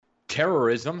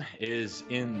Terrorism is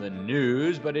in the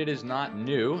news, but it is not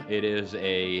new. It is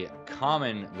a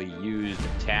commonly used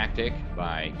tactic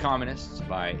by communists,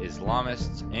 by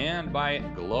Islamists, and by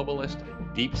globalist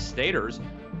deep staters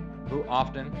who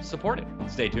often support it.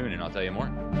 Stay tuned and I'll tell you more.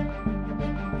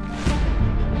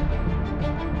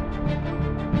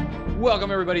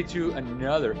 Welcome, everybody, to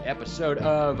another episode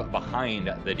of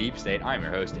Behind the Deep State. I'm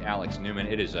your host, Alex Newman.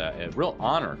 It is a real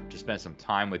honor to spend some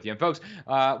time with you. And folks,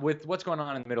 with what's going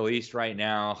on in the Middle East right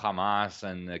now, Hamas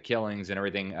and the killings and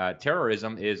everything,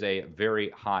 terrorism is a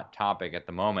very hot topic at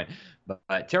the moment.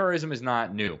 But terrorism is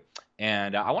not new.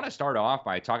 And I want to start off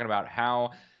by talking about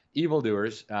how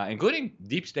evildoers, including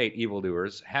deep state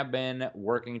evildoers, have been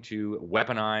working to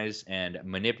weaponize and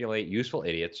manipulate useful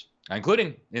idiots,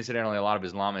 including, incidentally, a lot of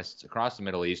Islamists across the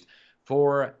Middle East,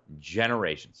 for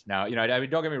generations. Now, I mean,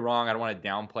 don't get me wrong, I don't want to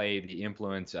downplay the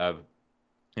influence of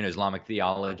Islamic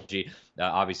theology.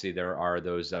 Obviously, there are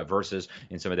those verses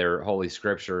in some of their holy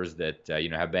scriptures that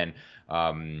have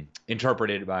been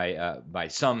interpreted by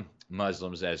some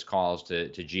Muslims as calls to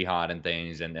jihad and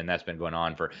things, and that's been going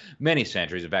on for many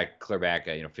centuries. In fact, clear back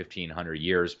 1,500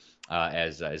 years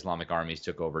as Islamic armies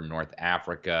took over North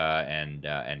Africa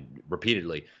and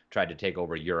repeatedly tried to take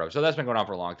over Europe. So that's been going on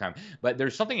for a long time. But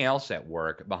there's something else at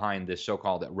work behind this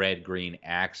so-called red-green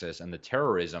axis and the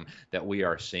terrorism that we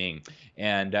are seeing.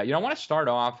 And I want to start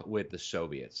off with the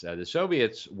Soviets. The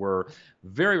Soviets were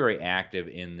very, very active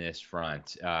in this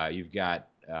front. You've got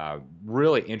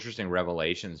really interesting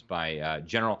revelations by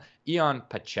General Ion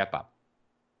Pacepa.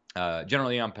 General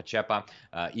Ion Pacepa,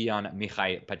 Ion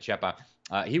Mihai Pacepa.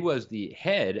 He was the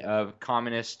head of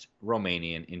communist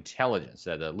Romanian intelligence,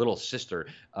 the little sister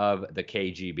of the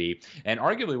KGB, and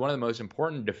arguably one of the most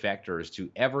important defectors to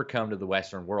ever come to the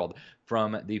Western world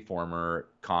from the former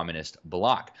communist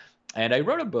bloc. And I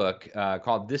wrote a book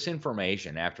called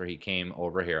Disinformation after he came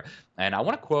over here. And I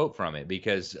want to quote from it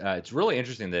because it's really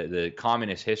interesting, the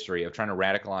communist history of trying to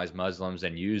radicalize Muslims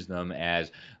and use them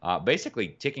as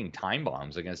basically ticking time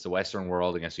bombs against the Western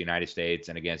world, against the United States,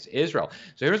 and against Israel.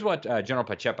 So here's what General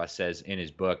Pacepa says in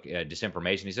his book,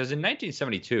 Disinformation. He says, in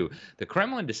 1972, the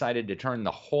Kremlin decided to turn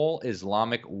the whole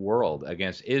Islamic world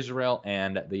against Israel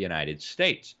and the United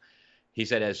States. He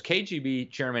said, as KGB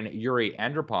Chairman Yuri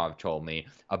Andropov told me,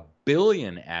 1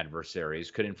 billion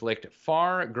adversaries could inflict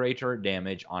far greater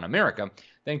damage on America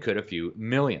than could a few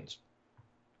millions.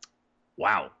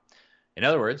 Wow. In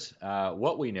other words,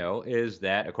 what we know is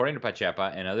that, according to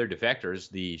Pacepa and other defectors,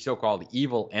 the so-called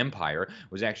evil empire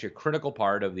was actually a critical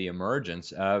part of the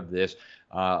emergence of this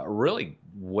really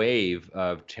wave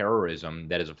of terrorism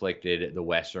that has afflicted the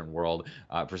Western world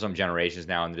for some generations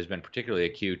now, and that has been particularly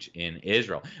acute in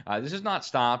Israel. This has not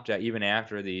stopped even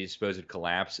after the supposed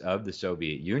collapse of the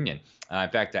Soviet Union. In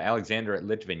fact, Alexander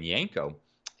Litvinenko,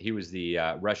 he was the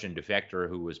Russian defector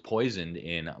who was poisoned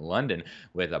in London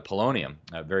with polonium,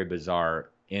 a very bizarre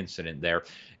incident there.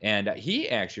 And he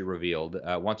actually revealed,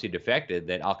 once he defected,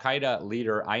 that al-Qaeda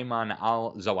leader Ayman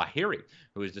al-Zawahiri,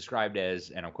 who is described as,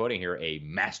 and I'm quoting here, a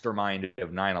mastermind of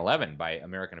 9/11 by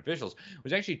American officials,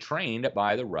 was actually trained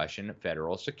by the Russian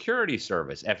Federal Security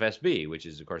Service, FSB, which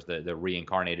is, of course, the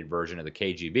reincarnated version of the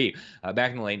KGB,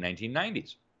 back in the late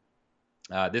 1990s.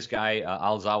 This guy,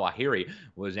 al-Zawahiri,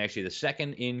 was actually the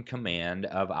second in command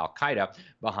of al-Qaeda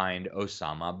behind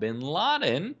Osama bin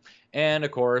Laden. And,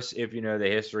 of course, if you know the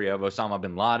history of Osama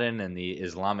bin Laden and the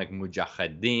Islamic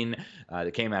Mujahideen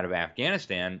that came out of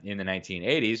Afghanistan in the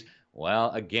 1980s,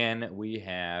 well, again, we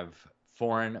have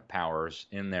foreign powers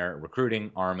in there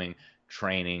recruiting, arming,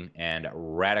 training, and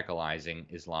radicalizing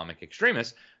Islamic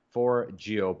extremists for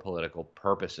geopolitical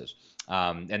purposes.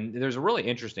 And there's a really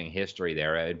interesting history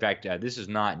there. In fact, this is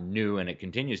not new, and it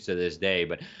continues to this day.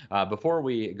 But before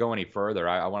we go any further,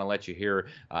 I want to let you hear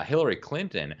Hillary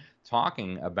Clinton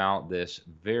talking about this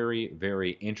very,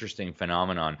 very interesting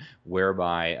phenomenon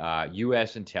whereby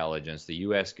U.S. intelligence, the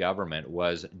U.S. government,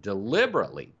 was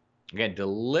deliberately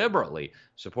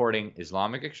supporting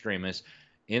Islamic extremists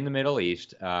in the Middle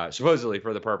East, supposedly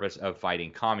for the purpose of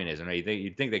fighting communism. Now,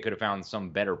 you'd think they could have found some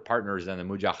better partners than the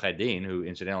Mujahideen, who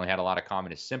incidentally had a lot of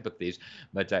communist sympathies.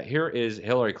 But here is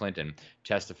Hillary Clinton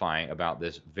testifying about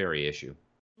this very issue.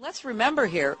 Let's remember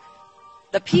here,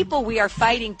 the people we are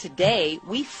fighting today,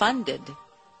 we funded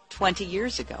 20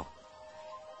 years ago.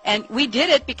 And we did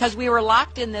it because we were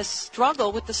locked in this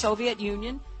struggle with the Soviet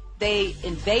Union. They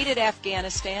invaded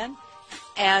Afghanistan,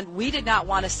 and we did not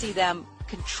want to see them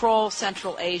control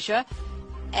Central Asia,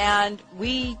 and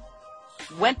we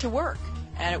went to work.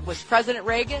 And it was President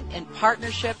Reagan in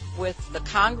partnership with the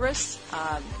Congress,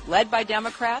 led by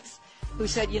Democrats, who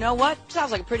said, you know what,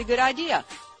 sounds like a pretty good idea.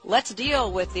 let's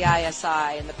deal with the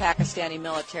ISI and the Pakistani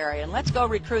military, and let's go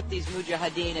recruit these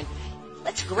mujahideen, and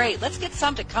that's great. Let's get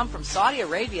some to come from Saudi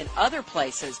Arabia and other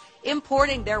places,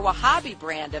 importing their Wahhabi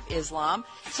brand of Islam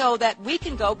so that we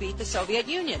can go beat the Soviet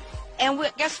Union. And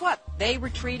guess what? They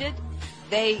retreated.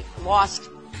 They lost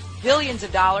billions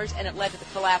of dollars, and it led to the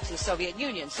collapse of the Soviet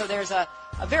Union. So there's a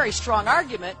very strong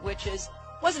argument, which is,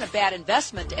 wasn't a bad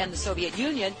investment to end the Soviet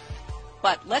Union,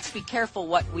 but let's be careful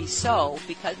what we sow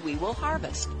because we will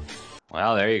harvest.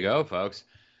 Well, there you go, folks.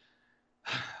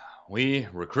 We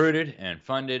recruited and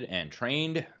funded and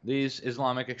trained these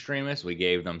Islamic extremists. We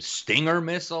gave them Stinger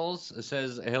missiles,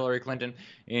 says Hillary Clinton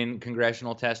in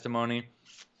congressional testimony.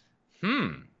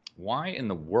 Why in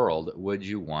the world would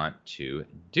you want to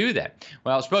do that?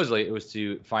 Well, supposedly it was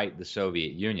to fight the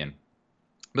Soviet Union.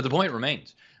 But the point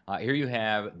remains. Here you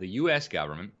have the U.S.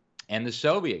 government and the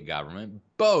Soviet government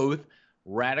both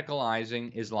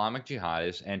radicalizing Islamic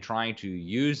jihadists and trying to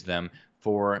use them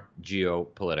for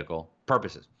geopolitical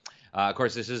purposes. Of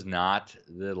course, this is not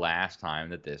the last time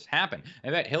that this happened.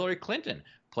 In fact, Hillary Clinton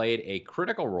played a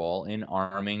critical role in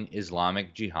arming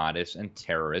Islamic jihadists and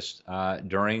terrorists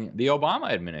during the Obama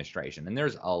administration. And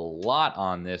there's a lot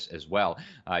on this as well.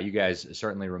 You guys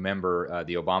certainly remember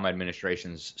the Obama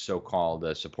administration's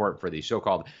so-called support for the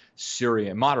so-called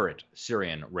moderate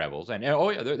Syrian rebels. And oh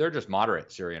yeah, they're just moderate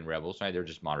Syrian rebels, right? They're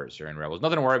just moderate Syrian rebels.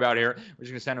 Nothing to worry about here. We're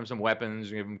just gonna send them some weapons,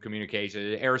 give them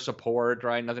communication, air support,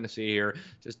 right? Nothing to see here.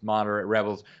 Just moderate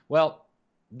rebels. Well,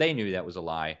 they knew that was a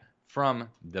lie from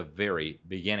the very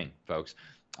beginning, folks.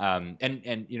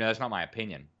 And you know, that's not my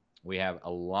opinion. We have a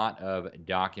lot of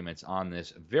documents on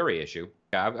this very issue.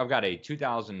 I've got a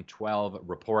 2012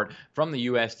 report from the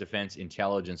U.S. Defense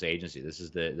Intelligence Agency. This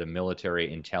is the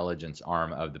military intelligence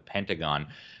arm of the Pentagon.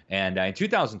 And in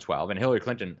 2012, and Hillary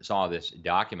Clinton saw this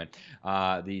document,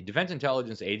 the Defense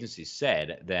Intelligence Agency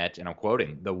said that, and I'm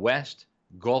quoting, the West,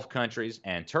 Gulf countries,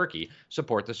 and Turkey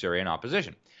support the Syrian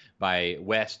opposition. By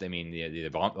West, they mean the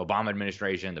Obama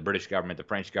administration, the British government, the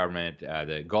French government.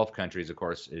 The Gulf countries, of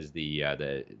course, is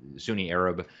the Sunni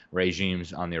Arab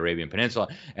regimes on the Arabian Peninsula.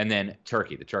 And then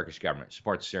Turkey, the Turkish government,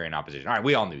 supports Syrian opposition. All right,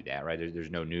 we all knew that, right?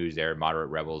 There's no news there, moderate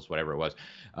rebels, whatever it was.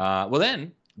 Well,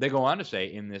 then they go on to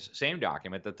say in this same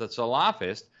document that the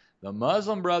Salafists, the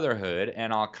Muslim Brotherhood,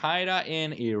 and Al-Qaeda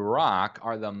in Iraq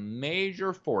are the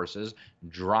major forces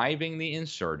driving the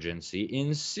insurgency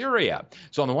in Syria.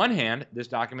 So on the one hand, this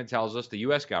document tells us the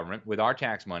U.S. government, with our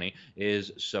tax money,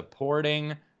 is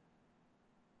supporting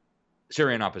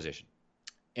Syrian opposition.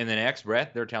 In the next breath,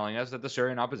 they're telling us that the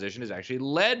Syrian opposition is actually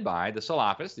led by the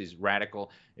Salafists, these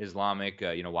radical Islamic,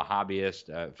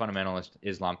 Wahhabist, fundamentalist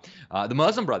Islam, the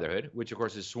Muslim Brotherhood, which of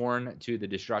course is sworn to the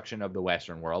destruction of the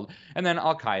Western world, and then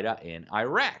Al-Qaeda in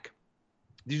Iraq.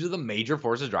 These are the major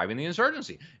forces driving the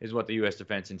insurgency, is what the U.S.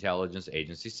 Defense Intelligence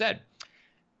Agency said.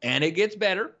 And it gets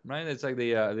better, right? It's like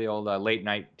the old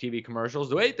late-night TV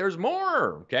commercials. Wait, there's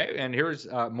more, okay? And here's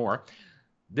more.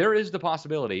 There is the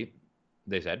possibility,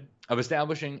 they said, of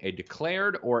establishing a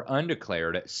declared or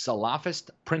undeclared Salafist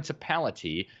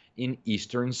principality in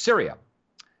eastern Syria,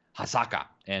 Hasaka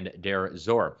and Deir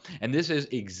Zor. And this is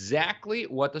exactly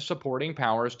what the supporting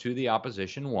powers to the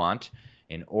opposition want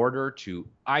in order to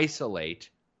isolate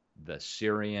the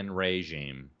Syrian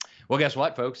regime. Well, guess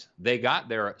what, folks? They got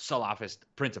their Salafist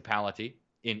principality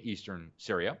in eastern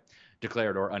Syria.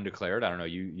 Declared or undeclared, I don't know,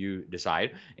 you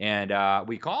decide. And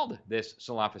we called this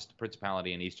Salafist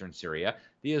principality in eastern Syria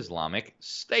the Islamic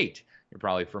State. You're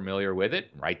probably familiar with it,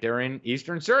 right there in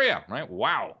eastern Syria, right?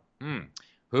 Wow.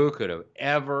 Who could have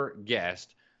ever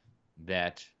guessed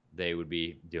that they would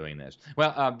be doing this?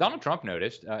 Well, Donald Trump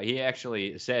noticed. He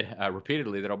actually said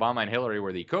repeatedly that Obama and Hillary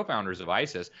were the co-founders of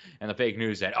ISIS, and the fake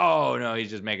news said, oh, no,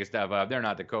 he's just making stuff up. They're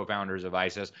not the co-founders of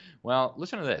ISIS. Well,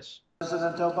 listen to this.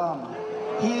 President Obama.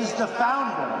 He is the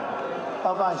founder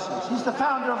of ISIS. He's the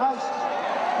founder of ISIS.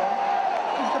 Okay?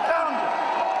 He's the founder.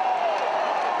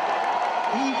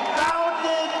 He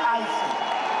founded ISIS.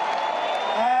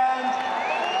 And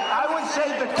I would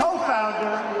say the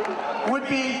co-founder would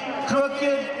be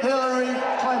crooked Hillary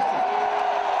Clinton.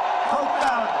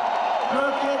 Co-founder,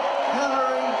 crooked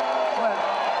Hillary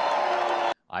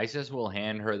Clinton. ISIS will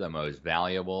hand her the Most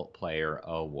Valuable Player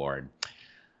Award.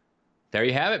 There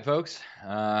you have it, folks.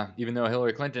 Even though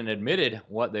Hillary Clinton admitted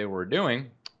what they were doing,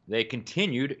 they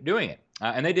continued doing it.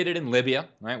 And they did it in Libya,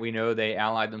 right? We know they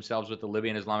allied themselves with the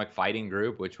Libyan Islamic Fighting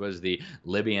Group, which was the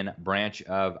Libyan branch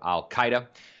of Al-Qaeda.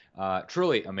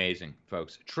 Truly amazing,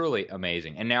 folks. Truly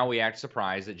amazing. And now we act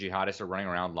surprised that jihadists are running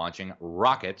around launching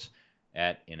rockets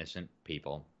at innocent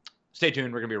people Stay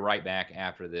tuned. We're going to be right back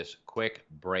after this quick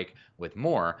break with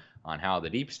more on how the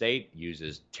deep state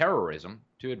uses terrorism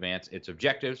to advance its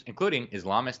objectives, including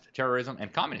Islamist terrorism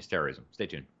and communist terrorism. Stay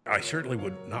tuned. I certainly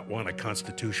would not want a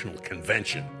constitutional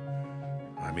convention.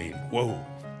 I mean, whoa.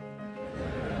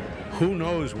 Who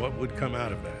knows what would come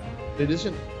out of that? It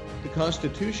isn't the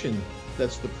Constitution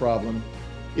that's the problem.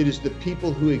 It is the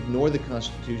people who ignore the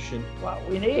Constitution. What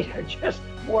we need are just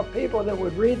more people that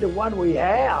would read the one we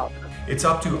have. It's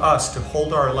up to us to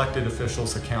hold our elected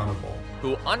officials accountable,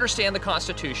 who understand the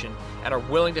Constitution and are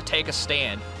willing to take a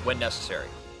stand when necessary.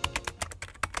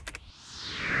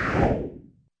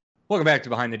 Welcome back to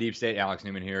Behind the Deep State. Alex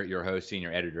Newman here, your host,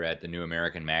 senior editor at the New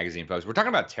American Magazine, folks. We're talking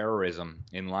about terrorism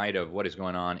in light of what is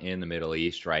going on in the Middle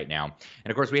East right now.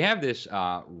 And of course, we have this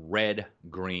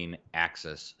red-green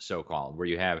axis, so-called, where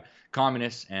you have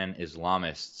communists and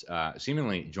Islamists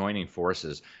seemingly joining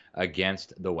forces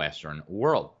against the Western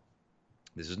world.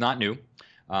 This is not new.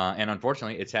 And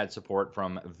unfortunately, it's had support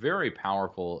from very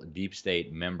powerful deep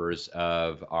state members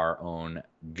of our own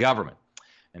government.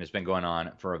 And it's been going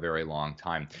on for a very long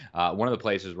time. One of the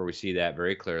places where we see that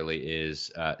very clearly is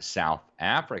South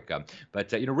Africa.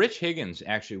 But, Rich Higgins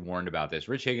actually warned about this.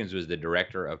 Rich Higgins was the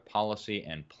director of policy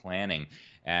and planning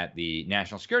at the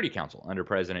National Security Council under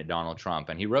President Donald Trump.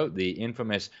 And he wrote the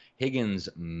infamous Higgins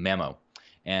memo.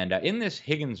 And in this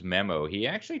Higgins memo, he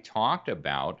actually talked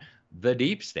about the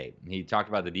deep state. He talked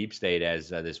about the deep state as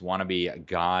this wannabe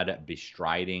God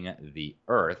bestriding the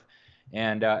earth.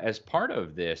 And as part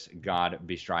of this God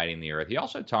bestriding the earth, he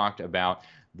also talked about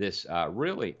this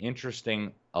really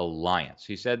interesting alliance.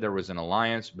 He said there was an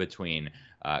alliance between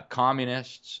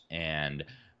communists and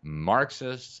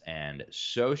Marxists and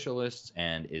socialists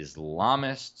and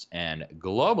Islamists and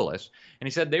globalists. And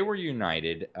he said they were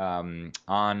united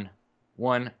on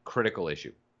one critical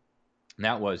issue. And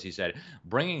that was, he said,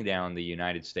 bringing down the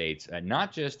United States,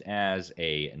 not just as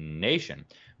a nation,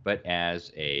 but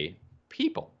as a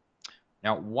people.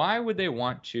 Now, why would they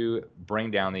want to bring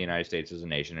down the United States as a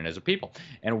nation and as a people?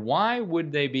 And why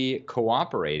would they be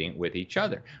cooperating with each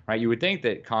other? Right? You would think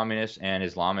that communists and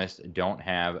Islamists don't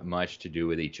have much to do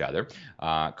with each other.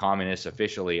 Communists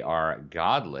officially are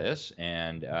godless,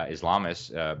 and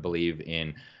Islamists believe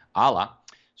in Allah.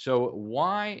 So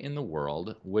why in the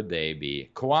world would they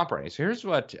be cooperating? So here's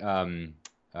what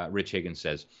Rich Higgins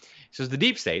says. He says, the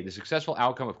deep state, the successful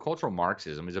outcome of cultural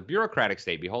Marxism, is a bureaucratic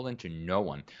state beholden to no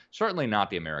one, certainly not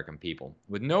the American people.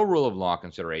 With no rule of law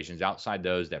considerations outside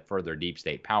those that further deep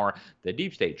state power, the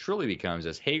deep state truly becomes,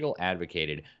 as Hegel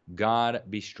advocated, God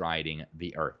bestriding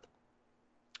the earth.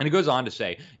 And he goes on to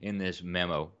say in this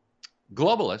memo,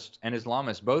 globalists and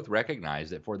Islamists both recognize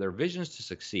that for their visions to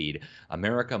succeed,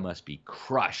 America must be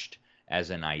crushed as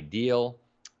an ideal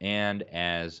and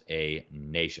as a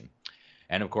nation.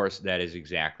 And of course, that is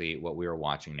exactly what we are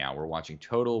watching now. We're watching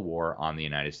total war on the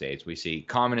United States. We see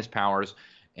communist powers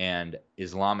and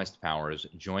Islamist powers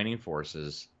joining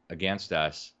forces against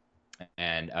us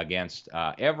and against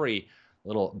every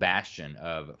little bastion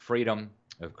of freedom,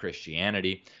 of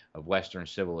Christianity, of Western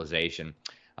civilization.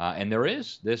 And there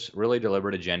is this really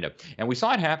deliberate agenda. And we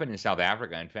saw it happen in South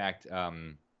Africa. In fact,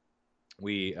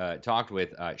 we talked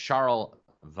with Charles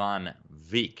van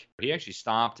Veek. He actually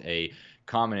stopped a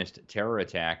communist terror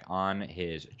attack on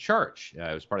his church.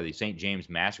 It was part of the St. James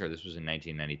Massacre. This was in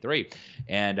 1993.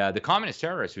 And the communist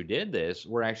terrorists who did this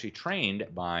were actually trained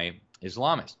by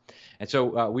Islamists. And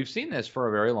so we've seen this for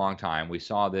a very long time. We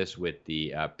saw this with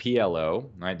the PLO,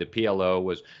 right? The PLO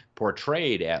was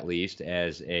portrayed, at least,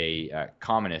 as a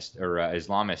communist or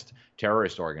Islamist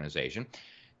terrorist organization.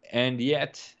 And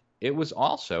yet it was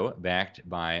also backed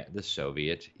by the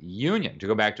Soviet Union. To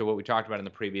go back to what we talked about in the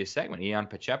previous segment, Ian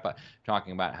Pachepa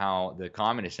talking about how the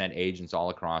communists sent agents all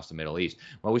across the Middle East.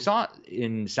 Well, we saw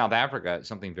in South Africa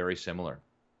something very similar,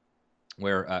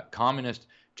 where communist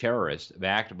terrorists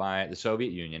backed by the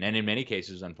Soviet Union, and in many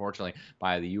cases, unfortunately,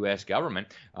 by the U.S. government,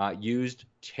 used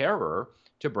terror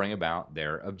to bring about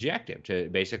their objective, to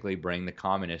basically bring the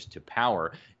communists to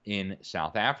power in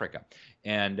South Africa.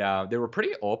 And they were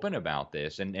pretty open about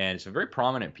this, and some very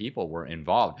prominent people were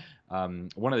involved.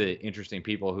 One of the interesting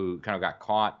people who kind of got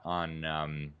caught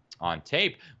on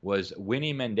tape was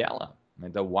Winnie Mandela,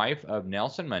 the wife of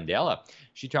Nelson Mandela.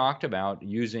 She talked about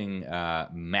using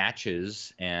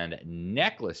matches and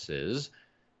necklaces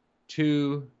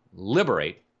to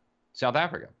liberate South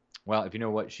Africa. Well, if you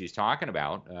know what she's talking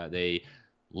about, they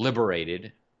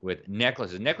liberated with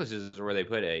necklaces. Necklaces are where they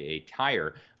put a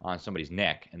tire on somebody's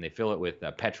neck and they fill it with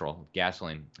petrol,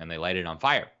 gasoline, and they light it on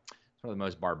fire. It's one of the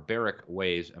most barbaric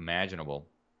ways imaginable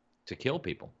to kill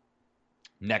people.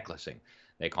 necklacing,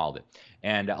 they called it.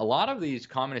 And a lot of these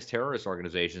communist terrorist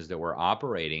organizations that were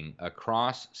operating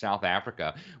across South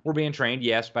Africa were being trained,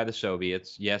 yes, by the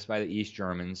Soviets, yes, by the East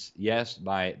Germans, yes,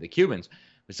 by the Cubans,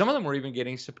 but some of them were even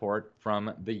getting support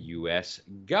from the U.S.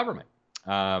 government.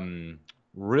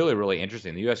 Really, really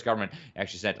interesting. The U.S. government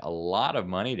actually sent a lot of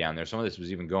money down there. Some of this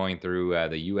was even going through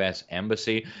the U.S.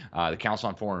 Embassy. The Council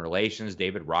on Foreign Relations,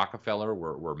 David Rockefeller,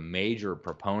 were major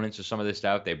proponents of some of this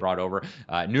stuff. They brought over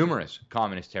numerous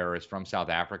communist terrorists from South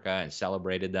Africa and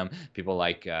celebrated them. People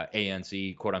like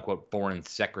ANC, quote-unquote, Foreign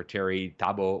Secretary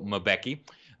Thabo Mbeki,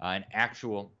 an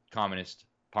actual Communist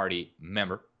Party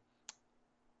member.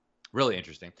 Really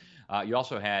interesting. You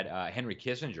also had Henry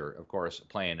Kissinger, of course,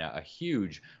 playing a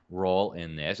huge role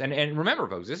in this. And remember,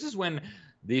 folks, this is when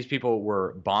these people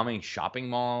were bombing shopping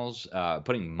malls,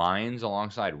 putting mines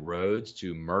alongside roads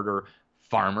to murder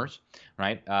farmers,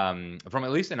 right? From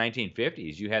at least the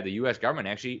 1950s, you had the U.S. government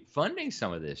actually funding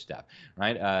some of this stuff,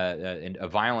 right? And a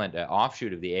violent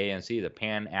offshoot of the ANC, the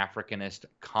Pan-Africanist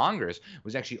Congress,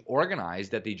 was actually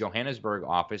organized at the Johannesburg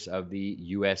office of the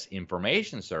U.S.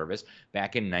 Information Service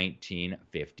back in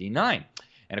 1959.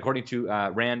 And according to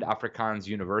Rand Afrikaans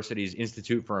University's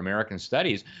Institute for American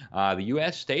Studies, the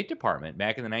U.S. State Department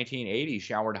back in the 1980s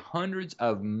showered hundreds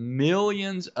of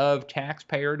millions of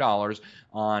taxpayer dollars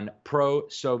on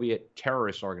pro-Soviet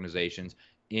terrorist organizations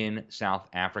in South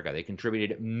Africa. They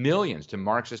contributed millions to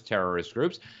Marxist terrorist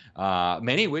groups,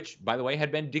 many of which, by the way,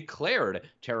 had been declared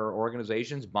terror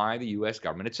organizations by the U.S.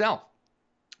 government itself.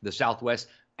 The Southwest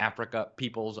Africa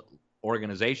People's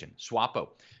Organization, SWAPO,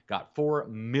 got $4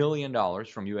 million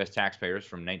from U.S. taxpayers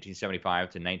from 1975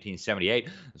 to 1978,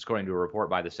 according to a report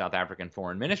by the South African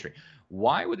Foreign Ministry.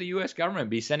 Why would the U.S.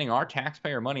 government be sending our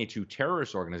taxpayer money to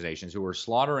terrorist organizations who were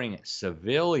slaughtering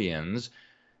civilians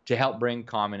to help bring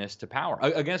communists to power?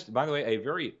 Against, by the way, a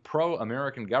very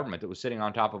pro-American government that was sitting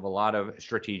on top of a lot of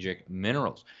strategic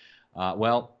minerals.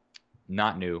 Well,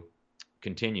 not new.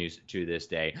 Continues to this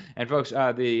day. And folks,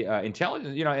 the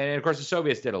intelligence, and of course the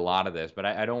Soviets did a lot of this, but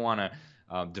I don't want to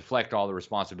deflect all the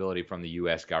responsibility from the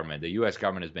U.S. government. The U.S.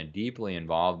 government has been deeply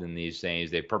involved in these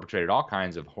things. They've perpetrated all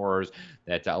kinds of horrors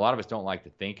that a lot of us don't like to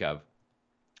think of.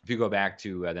 If you go back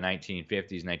to the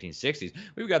 1950s, 1960s,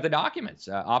 we've got the documents,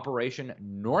 Operation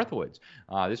Northwoods.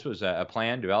 This was a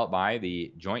plan developed by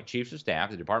the Joint Chiefs of Staff,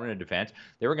 the Department of Defense.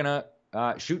 They were going to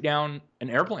shoot down an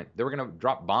airplane. They were going to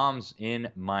drop bombs in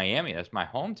Miami. That's my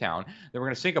hometown. They were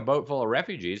going to sink a boat full of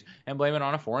refugees and blame it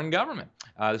on a foreign government.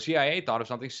 The CIA thought of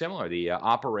something similar, the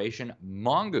Operation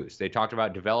Mongoose. They talked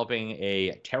about developing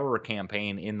a terror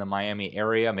campaign in the Miami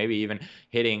area, maybe even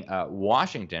hitting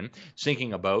Washington,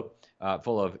 sinking a boat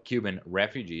full of Cuban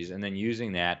refugees, and then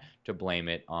using that to blame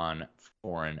it on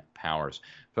foreign powers.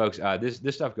 Folks,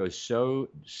 this stuff goes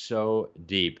so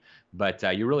deep, but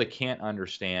you really can't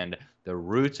understand the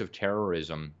roots of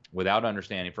terrorism without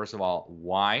understanding, first of all,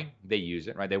 why they use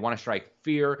it, right? They want to strike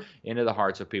fear into the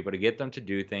hearts of people to get them to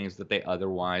do things that they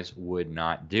otherwise would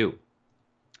not do.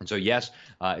 And so, yes,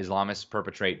 Islamists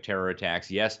perpetrate terror attacks.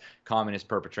 Yes, communists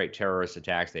perpetrate terrorist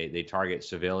attacks. They target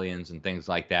civilians and things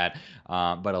like that.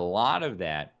 But a lot of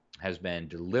that has been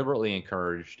deliberately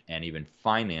encouraged and even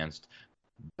financed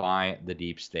by the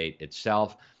deep state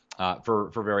itself for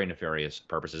very nefarious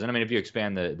purposes. And I mean, if you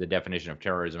expand the definition of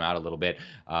terrorism out a little bit,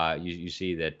 you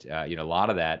see that a lot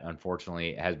of that,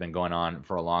 unfortunately, has been going on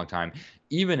for a long time,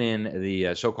 even in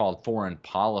the so-called foreign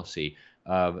policy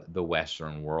of the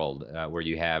Western world, where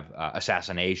you have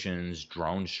assassinations,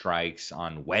 drone strikes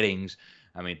on weddings.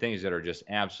 I mean, things that are just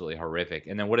absolutely horrific.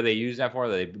 And then what do they use that for?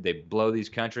 They blow these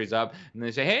countries up, and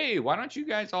they say, hey, why don't you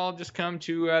guys all just come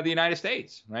to the United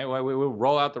States, right? We'll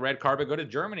roll out the red carpet, go to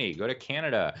Germany, go to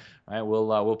Canada, right?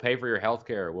 We'll pay for your health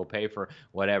care. We'll pay for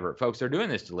whatever. Folks, they're doing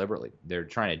this deliberately. They're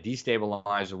trying to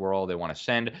destabilize the world. They want to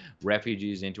send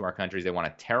refugees into our countries. They want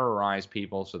to terrorize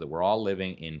people so that we're all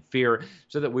living in fear,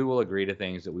 so that we will agree to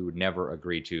things that we would never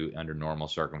agree to under normal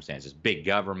circumstances. Big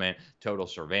government, total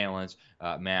surveillance,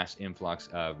 mass influx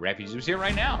of refugees. We see it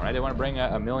right now, right? They want to bring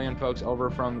a million folks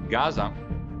over from Gaza.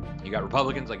 You got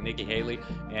Republicans like Nikki Haley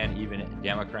and even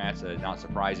Democrats, not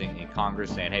surprising, in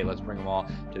Congress saying, hey, let's bring them all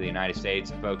to the United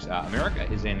States. Folks,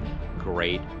 America is in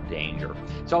great danger.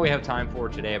 That's all we have time for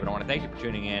today, but I want to thank you for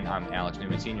tuning in. I'm Alex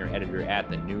Newman, Senior Editor at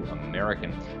The New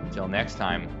American. Until next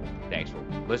time, thanks for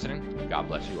listening. God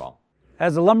bless you all.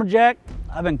 As a lumberjack,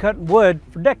 I've been cutting wood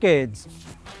for decades.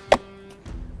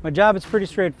 My job is pretty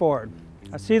straightforward.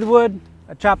 I see the wood,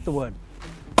 I chop the wood.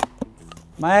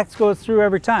 My axe goes through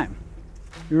every time.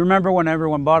 You remember when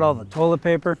everyone bought all the toilet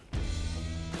paper?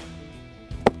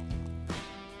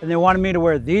 And they wanted me to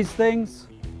wear these things?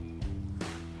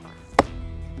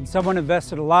 And someone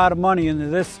invested a lot of money into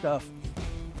this stuff.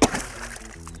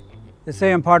 They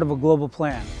say I'm part of a global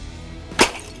plan.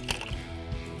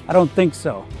 I don't think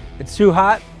so. It's too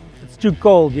hot, it's too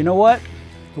cold. You know what?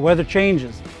 The weather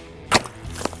changes.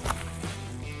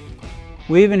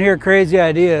 We even hear crazy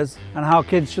ideas on how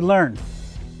kids should learn.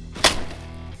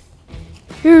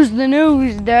 Here's the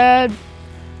news, Dad.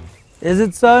 Is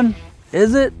it, son?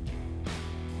 Is it?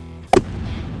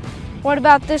 What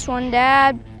about this one,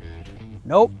 Dad?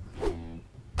 Nope.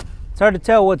 It's hard to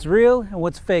tell what's real and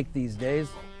what's fake these days.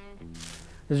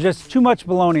 There's just too much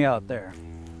baloney out there.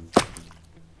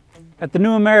 At the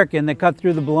New American, they cut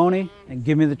through the baloney and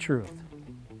give me the truth.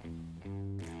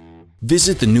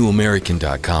 Visit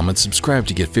thenewamerican.com and subscribe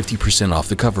to get 50% off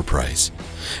the cover price.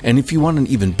 And if you want an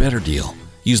even better deal,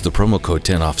 use the promo code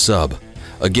 10OFFSUB.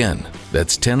 Again,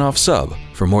 that's 10OFFSUB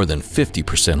for more than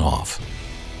 50% off.